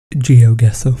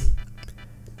GeoGuessr,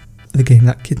 the game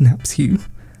that kidnaps you,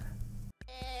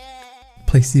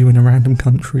 places you in a random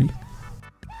country,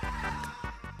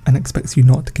 and expects you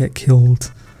not to get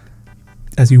killed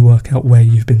as you work out where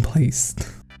you've been placed.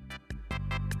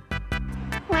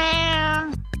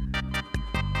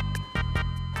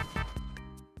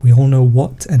 We all know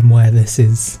what and where this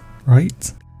is,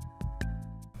 right?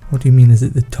 What do you mean, is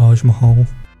it the Taj Mahal?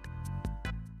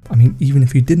 I mean, even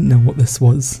if you didn't know what this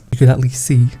was, you could at least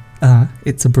see,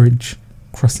 it's a bridge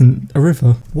crossing a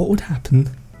river. What would happen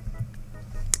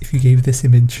if you gave this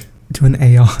image to an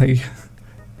AI?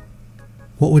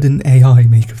 What would an AI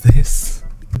make of this?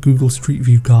 Google Street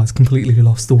View cars completely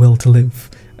lost the will to live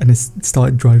and has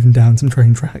started driving down some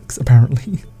train tracks,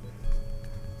 apparently.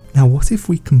 Now, what if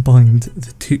we combined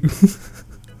the two?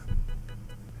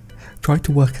 Tried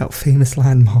to work out famous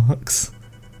landmarks,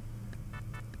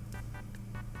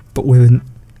 but with an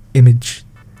image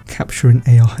capturing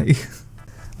AI.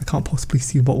 I can't possibly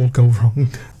see what will go wrong.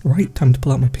 Right, time to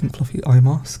pull out my pink fluffy eye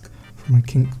mask from my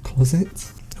kink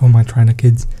closet. Who am I trying to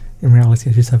kid? In reality,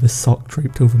 I just have a sock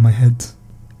draped over my head.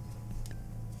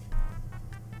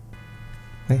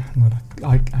 Wait, hang on,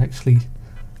 I actually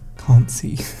can't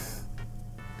see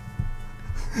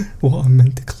what I'm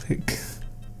meant to click.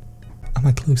 Am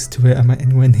I close to it? Am I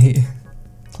anywhere near?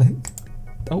 Click.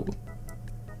 Oh.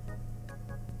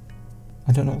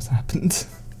 I don't know what's happened.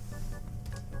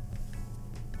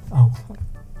 Oh.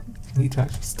 I need to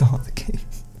actually start the game.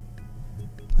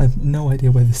 I have no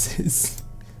idea where this is.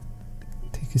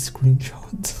 Take a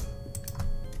screenshot.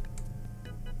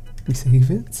 We save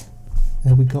it.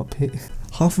 There we got it.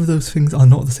 Half of those things are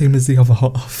not the same as the other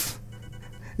half.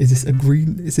 Is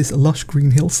this a lush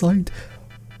green hillside?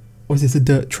 Or is this a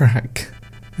dirt track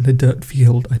and a dirt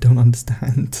field? I don't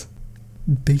understand.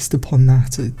 Based upon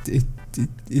that,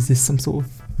 is this some sort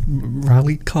of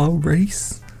rally car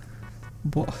race?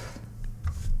 What?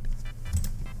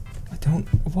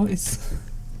 What is...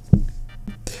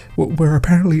 We're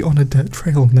apparently on a dirt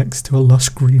trail next to a lush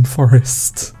green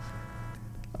forest.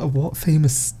 What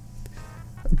famous...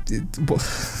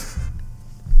 What?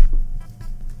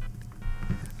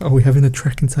 Are we having a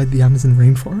trek inside the Amazon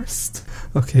rainforest?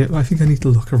 Okay, I think I need to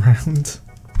look around.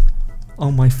 Oh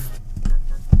my...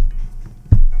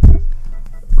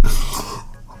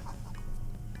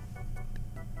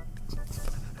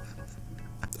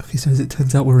 Okay, so as it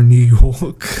turns out we're in New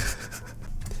York.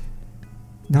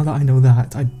 Now that I know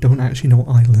that, I don't actually know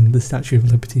what island the Statue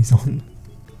of Liberty is on.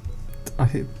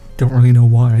 I don't really know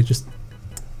why,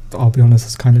 I'll be honest, I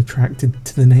was kind of attracted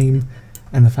to the name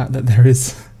and the fact that there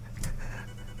is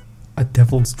a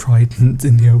devil's trident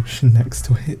in the ocean next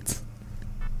to it.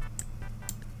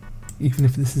 Even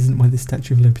if this isn't where the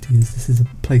Statue of Liberty is, this is a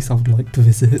place I would like to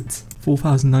visit.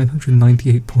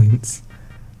 4,998 points.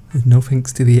 There's no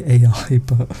thanks to the AI,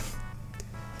 but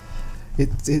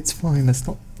it's fine, let's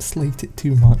not slate it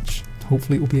too much.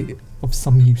 Hopefully it will be of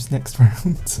some use next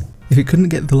round. If it couldn't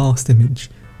get the last image,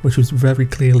 which was very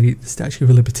clearly the Statue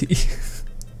of Liberty,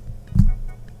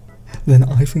 then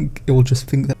I think it will just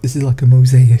think that this is like a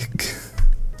mosaic.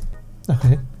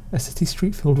 Okay, a city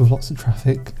street filled with lots of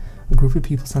traffic. A group of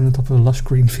people stand on top of a lush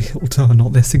green field. Oh,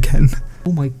 not this again.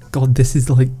 Oh my god, this is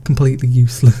like completely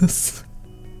useless.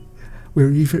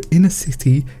 We're either in a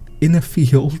city, in a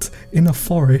field, in a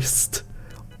forest,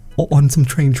 or on some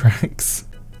train tracks.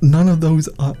 None of those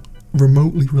are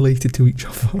remotely related to each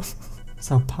other.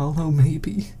 Sao Paulo,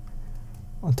 maybe?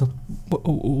 On top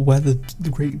where the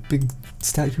great big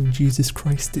statue of Jesus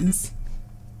Christ is.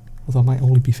 Although I might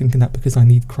only be thinking that because I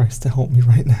need Christ to help me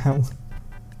right now.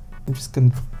 I'm just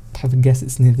gonna have a guess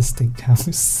it's near the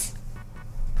steakhouse.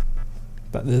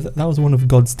 But that was one of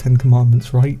God's 10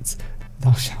 commandments, right?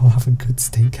 Thou shalt have a good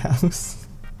steakhouse.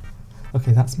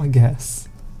 Okay, that's my guess.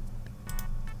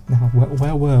 Now,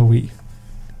 where were we?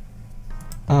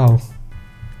 Oh.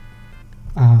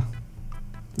 Ah.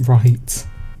 Right.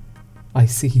 I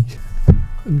see.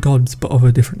 Gods, but of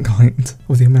a different kind.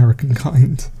 Of the American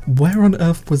kind. Where on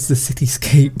earth was the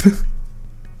cityscape?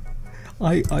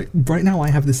 Right now I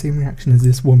have the same reaction as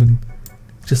this woman.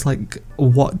 Just like,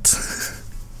 what?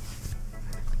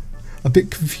 A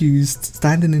bit confused,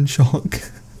 standing in shock.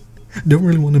 Don't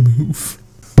really want to move.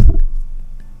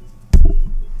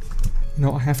 You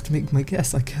know, I have to make my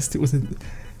guess. I guessed it was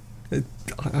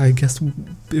I guess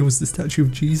it was the statue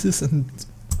of Jesus, and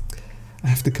I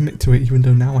have to commit to it even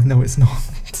though now I know it's not.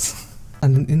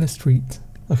 And in a street.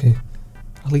 Okay,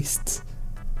 at least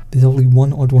there's only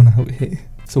one odd one out here,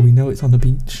 so we know it's on the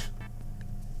beach.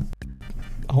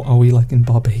 Oh, are we like in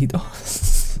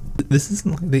Barbados? This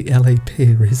isn't like the LA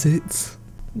Pier, is it? Is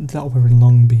that we're in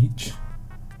Long Beach?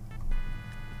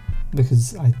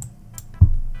 Because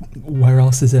where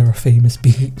else is there a famous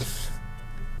beach?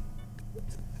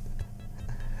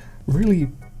 Really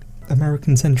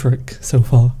American-centric so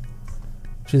far,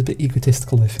 which is a bit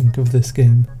egotistical, I think, of this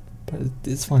game. But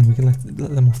it's fine, we can let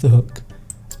them off the hook.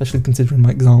 Especially considering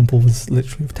my example was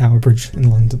literally of Tower Bridge in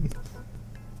London.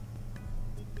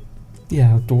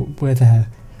 Yeah, we're there.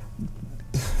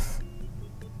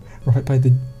 Right by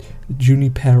the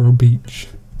Junipero Beach.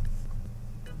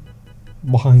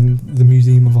 Behind the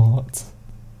Museum of Art.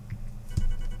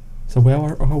 So where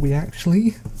are we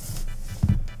actually?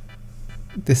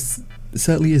 This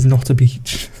certainly is not a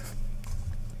beach.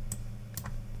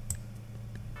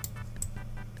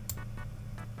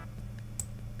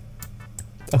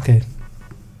 Okay.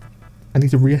 I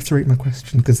need to reiterate my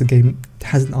question because the game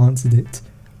hasn't answered it.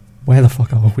 Where the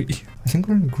fuck are we? I think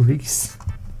we're in Greece.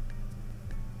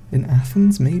 In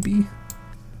Athens, maybe?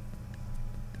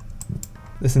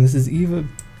 Listen, this is either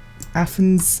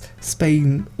Athens,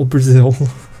 Spain, or Brazil.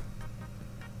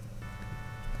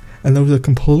 And those are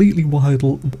completely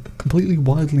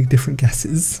wildly different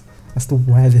guesses as to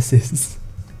where this is.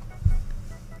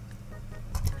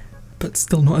 But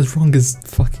still not as wrong as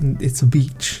fucking it's a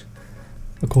beach,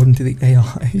 according to the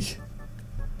AI.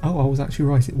 Oh, I was actually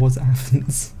right, it was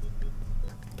Athens.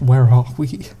 Where are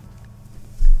we?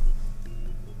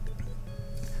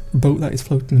 Boat that is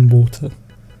floating in water.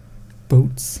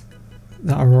 Boats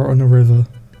that are on a river.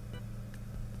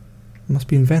 It must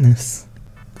be in Venice.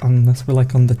 Unless we're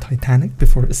like on the Titanic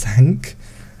before it sank.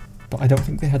 But I don't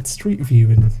think they had Street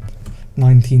View in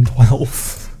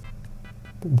 1912.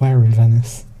 But where in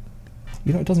Venice?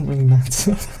 You know, it doesn't really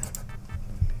matter.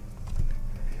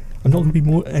 I'm not going to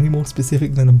be any more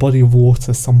specific than a body of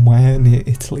water somewhere near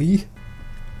Italy.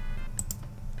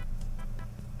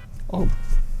 Oh,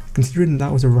 considering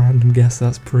that was a random guess,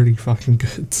 that's pretty fucking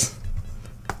good.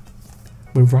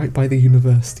 We're right by the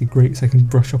university, great, so I can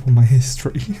brush up on my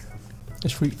history. A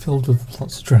street filled with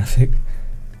lots of traffic.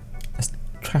 A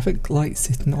traffic light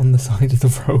sitting on the side of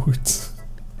the road.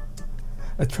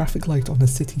 A traffic light on a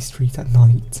city street at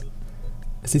night.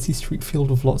 A city street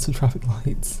filled with lots of traffic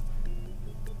lights.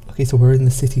 Okay, so we're in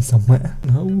the city somewhere.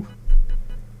 No.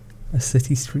 A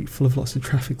city street full of lots of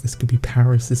traffic. This could be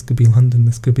Paris, this could be London,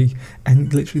 this could be...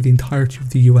 and literally the entirety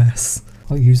of the US.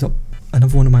 I'll use up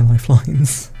another one of my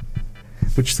lifelines.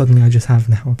 Which suddenly I just have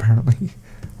now, apparently.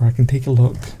 Where I can take a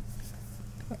look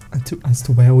as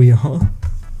to where we are.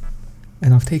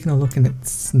 And I've taken a look and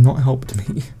it's not helped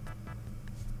me.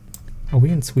 Are we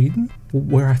in Sweden?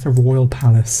 We're at a royal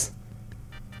palace.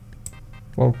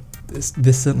 Well, this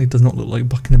certainly does not look like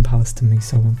Buckingham Palace to me,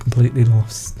 so I'm completely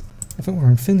lost. I think we're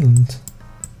in Finland.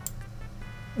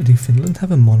 Do Finland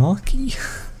have a monarchy?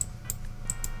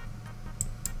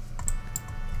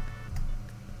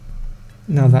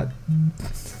 No, that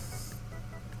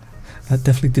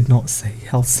definitely did not say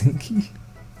Helsinki.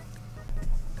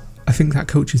 I think that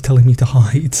coach is telling me to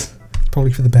hide.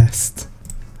 Probably for the best.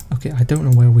 Okay, I don't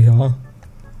know where we are.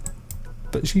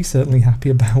 But she's certainly happy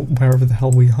about wherever the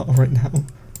hell we are right now.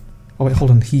 Oh wait,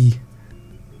 hold on, he.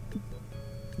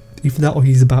 Either that or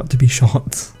he's about to be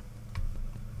shot.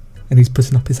 And he's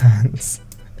putting up his hands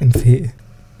in fear.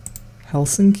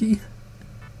 Helsinki?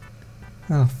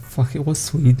 Ah, fuck, it was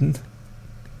Sweden.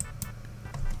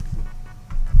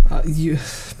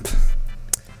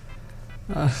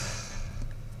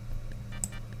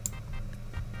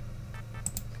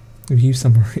 Review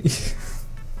summary.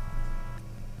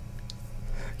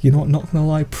 You know what, not gonna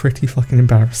lie, pretty fucking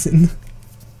embarrassing.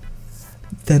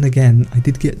 Then again, I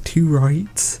did get 2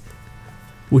 right,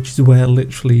 which is where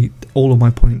literally all of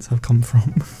my points have come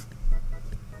from.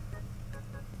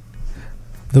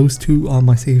 Those 2 are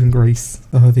my saving grace.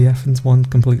 The Athens one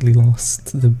completely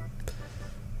lost. The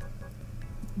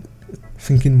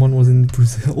thinking one was in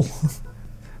Brazil.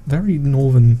 Very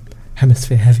northern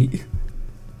hemisphere heavy.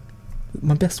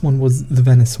 My best one was the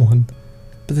Venice one.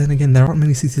 But then again, there aren't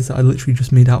many cities that I literally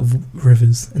just made out of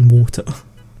rivers and water.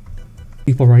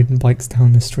 People riding bikes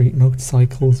down the street,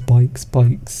 motorcycles,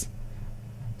 bikes.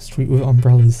 Street with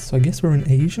umbrellas. So I guess we're in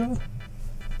Asia?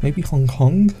 Maybe Hong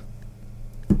Kong?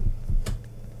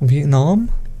 Vietnam?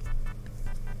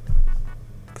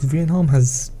 Because Vietnam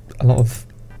has a lot of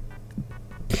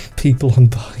people on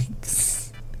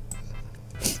bikes.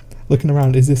 Looking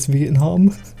around, is this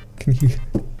Vietnam? Can you...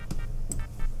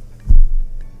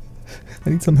 I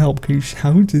need some help, can you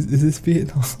shout? Is this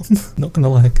Vietnam? Not gonna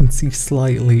lie, I can see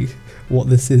slightly what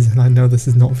this is and I know this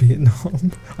is not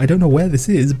Vietnam. I don't know where this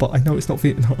is, but I know it's not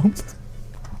Vietnam.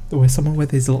 We're somewhere where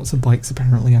there's lots of bikes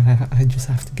apparently. I just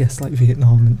have to guess like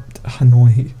Vietnam and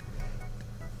Hanoi.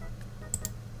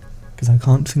 Because I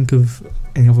can't think of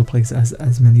any other place that has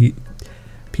as many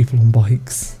people on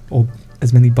bikes, or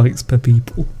as many bikes per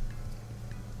people.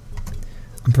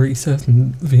 I'm pretty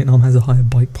certain Vietnam has a higher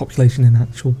bike population than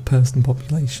actual person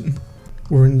population.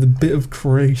 We're in the bit of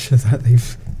Croatia that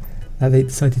they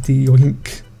decided to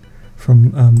yoink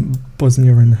from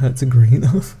Bosnia and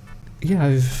Herzegovina.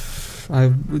 Yeah,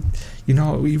 you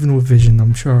know, even with vision,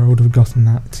 I'm sure I would have gotten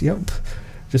that. Yep.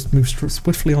 Just move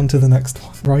swiftly on to the next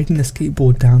one. Riding a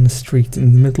skateboard down the street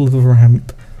in the middle of a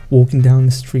ramp, walking down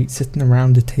the street, sitting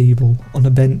around a table, on a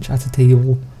bench at a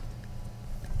table.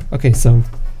 Okay, so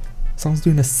someone's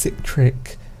doing a sick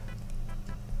trick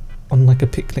on like a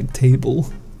picnic table.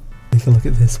 Take a look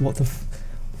at this. What the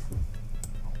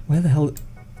where the hell?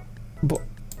 But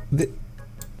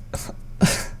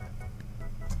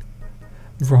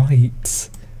right.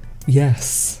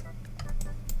 Yes.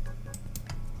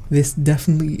 This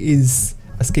definitely is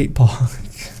a skate park.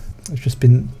 It's just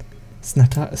been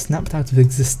snapped out of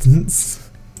existence.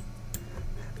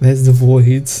 There's the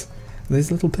void. There's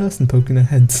a little person poking her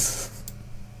head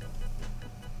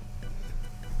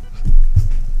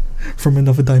from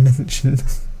another dimension.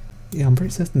 Yeah, I'm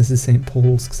pretty certain this is St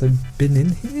Pauls because I've been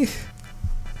in here.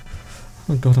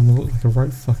 Oh god, I'm gonna look like a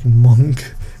right fucking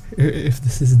monk if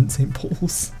this isn't St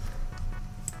Pauls.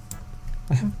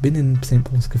 I have been in St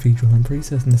Pauls Cathedral. I'm pretty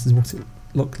certain this is what it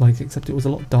looked like, except it was a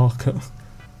lot darker.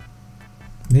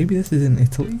 Maybe this is in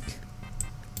Italy?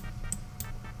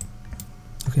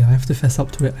 Okay, I have to fess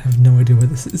up to it. I have no idea where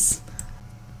this is.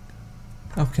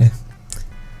 Okay.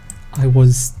 I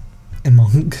was a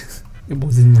monk. It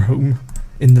was in Rome,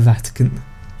 in the Vatican.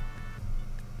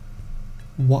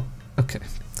 What? Okay.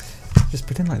 Just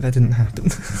pretend like that didn't happen.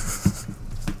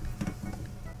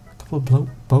 A couple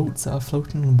of boats that are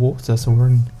floating on water, so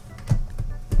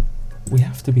we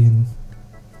have to be in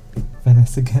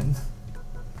Venice again.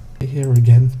 Here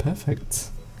again, perfect.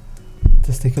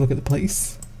 Let's take a look at the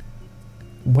place.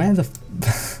 Where the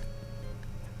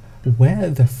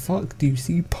fuck do you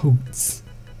see boats?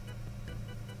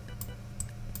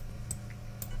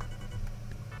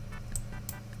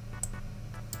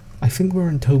 I think we're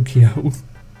in Tokyo.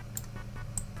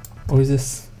 Or is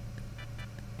this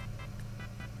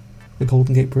the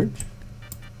Golden Gate Bridge?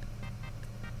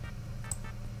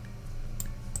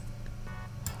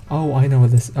 Oh, I know where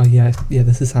this. Oh yeah,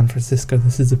 this is San Francisco.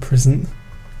 This is a prison,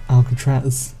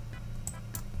 Alcatraz.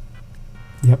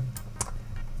 Yep.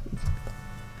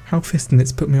 How fisting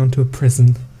it's put me onto a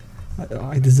prison.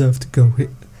 I deserve to go.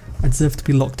 I deserve to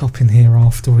be locked up in here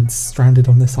afterwards, stranded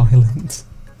on this island.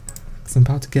 Because I'm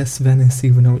about to guess Venice,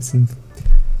 even though it's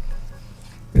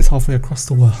halfway across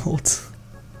the world.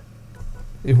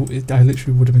 I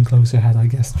literally would have been closer had I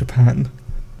guessed Japan.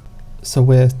 So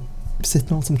we're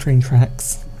sitting on some train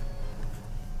tracks.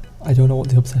 I don't know what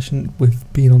the obsession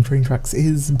with being on train tracks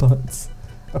is, but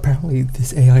apparently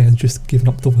this AI has just given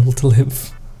up the will to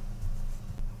live.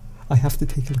 I have to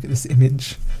take a look at this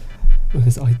image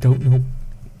because I don't know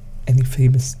any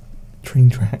famous train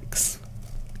tracks.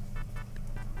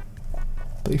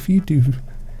 But if you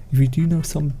do know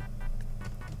some,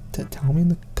 tell me in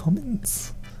the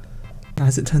comments.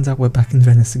 As it turns out, we're back in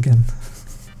Venice again.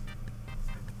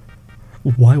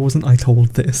 Why wasn't I told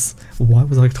this? Why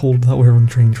was I told that we're on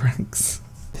train tracks?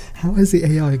 How is the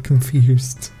AI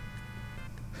confused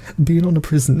being on a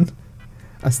prison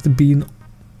as to being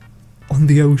on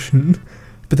the ocean,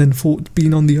 but then thought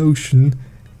being on the ocean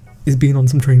is being on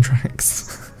some train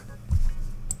tracks?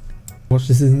 Watch,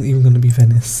 this isn't even going to be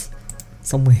Venice.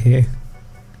 Somewhere here.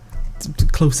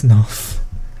 Close enough.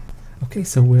 Okay,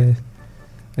 so we're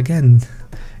again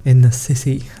in the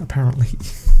city, apparently.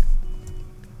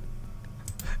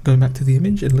 Going back to the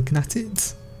image and looking at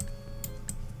it.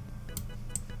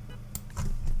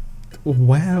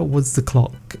 Where was the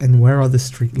clock and where are the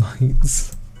street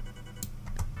lights?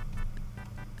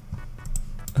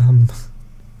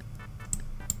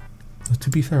 So to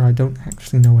be fair, I don't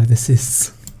actually know where this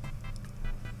is.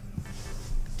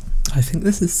 I think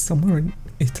this is somewhere in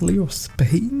Italy or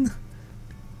Spain?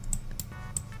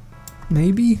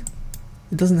 Maybe?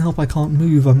 It doesn't help I can't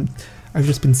move. I've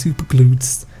just been super glued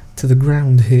to the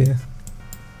ground here.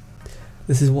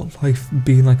 This is what life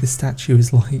being like a statue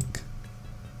is like.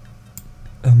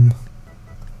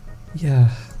 Yeah,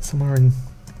 somewhere in...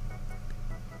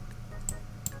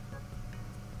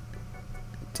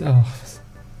 Oh.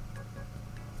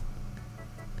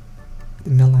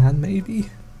 Milan, maybe?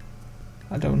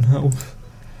 I don't know.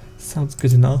 Sounds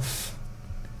good enough.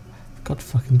 God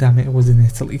fucking damn it, it was in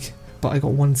Italy. But I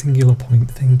got one singular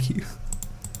point, thank you.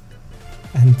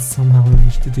 And somehow I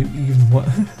managed to do even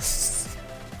worse.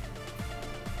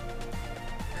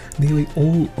 Nearly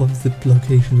all of the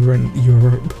locations were in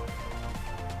Europe.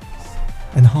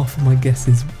 and half of my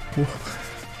guesses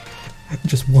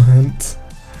just weren't.